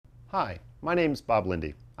Hi, my name's Bob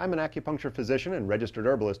Linde. I'm an acupuncture physician and registered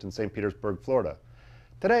herbalist in St. Petersburg, Florida.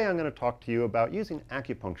 Today I'm going to talk to you about using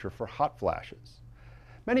acupuncture for hot flashes.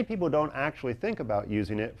 Many people don't actually think about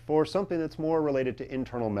using it for something that's more related to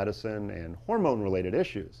internal medicine and hormone-related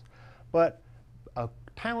issues. But a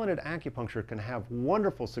talented acupuncture can have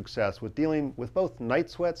wonderful success with dealing with both night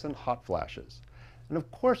sweats and hot flashes. And of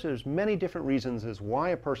course, there's many different reasons as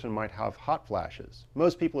why a person might have hot flashes.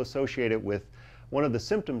 Most people associate it with one of the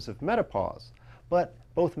symptoms of menopause, but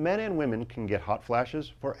both men and women can get hot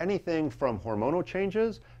flashes for anything from hormonal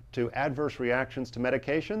changes to adverse reactions to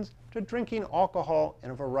medications to drinking alcohol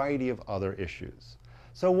and a variety of other issues.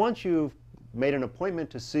 So once you've made an appointment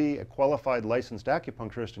to see a qualified licensed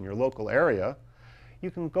acupuncturist in your local area,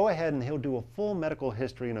 you can go ahead and he'll do a full medical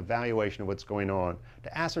history and evaluation of what's going on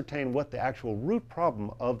to ascertain what the actual root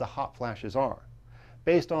problem of the hot flashes are.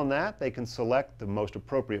 Based on that, they can select the most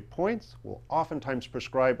appropriate points, will oftentimes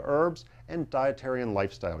prescribe herbs and dietary and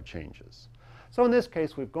lifestyle changes. So in this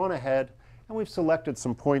case, we've gone ahead and we've selected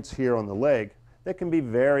some points here on the leg that can be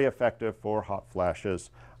very effective for hot flashes.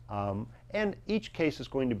 And each case is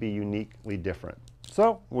going to be uniquely different.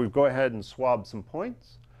 So we'll go ahead and swab some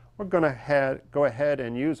points. We're going to go ahead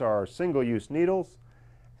and use our single-use needles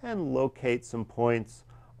and locate some points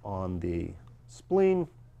on the spleen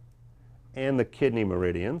and the kidney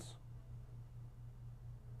meridians.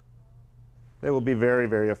 They will be very,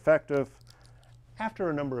 very effective. After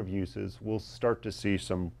a number of uses, we'll start to see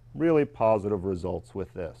some really positive results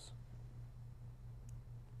with this.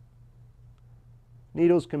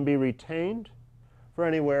 Needles can be retained for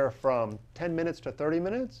anywhere from 10 minutes to 30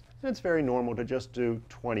 minutes, and it's very normal to just do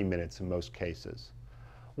 20 minutes in most cases.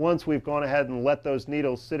 Once we've gone ahead and let those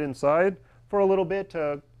needles sit inside for a little bit,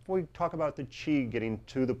 we talk about the chi getting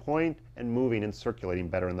to the point and moving and circulating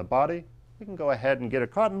better in the body. We can go ahead and get a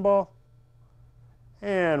cotton ball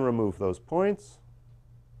and remove those points.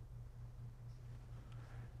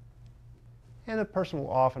 And the person will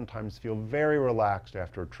oftentimes feel very relaxed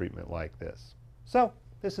after a treatment like this. So,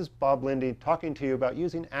 this is Bob Linde talking to you about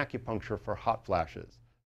using acupuncture for hot flashes.